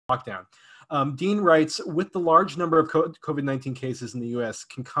lockdown. Dean writes, with the large number of COVID-19 cases in the US,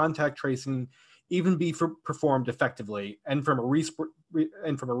 can contact tracing even be performed effectively and from a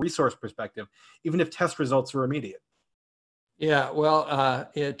resource perspective, even if test results are immediate? Yeah, well,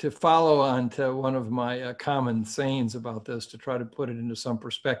 to follow on to one of my common sayings about this, to try to put it into some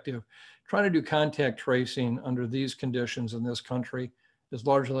perspective, trying to do contact tracing under these conditions in this country is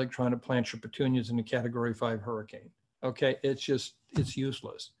largely like trying to plant your petunias in a Category 5 hurricane. Okay, it's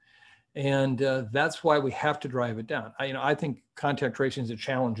useless. And that's why we have to drive it down. I think contact tracing is a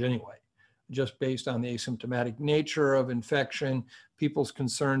challenge anyway, just based on the asymptomatic nature of infection, people's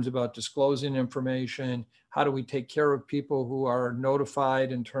concerns about disclosing information. How do we take care of people who are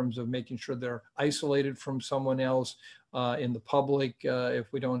notified in terms of making sure they're isolated from someone else in the public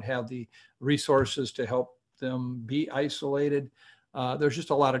if we don't have the resources to help them be isolated? There's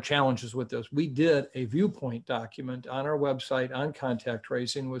just a lot of challenges with this. We did a viewpoint document on our website on contact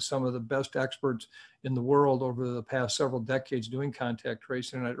tracing with some of the best experts in the world over the past several decades doing contact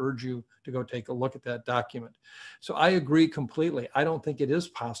tracing, and I'd urge you to go take a look at that document. So I agree completely. I don't think it is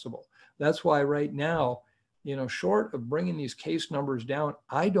possible. That's why right now, short of bringing these case numbers down,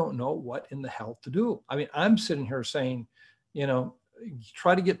 I don't know what in the hell to do. I mean, I'm sitting here saying,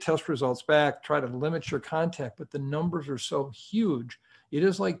 try to get test results back, try to limit your contact, but the numbers are so huge. It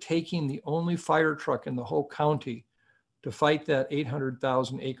is like taking the only fire truck in the whole county to fight that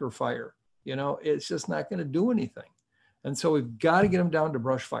 800,000 acre fire. It's just not going to do anything. And so we've got to get them down to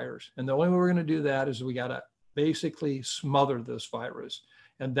brush fires. And the only way we're going to do that is we got to basically smother this virus.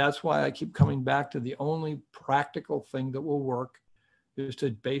 And that's why I keep coming back to the only practical thing that will work is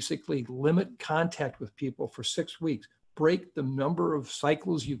to basically limit contact with people for 6 weeks. Break the number of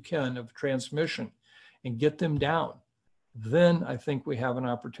cycles you can of transmission and get them down. Then I think we have an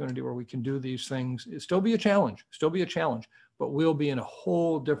opportunity where we can do these things. It'll still be a challenge, but we'll be in a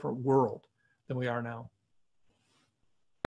whole different world than we are now.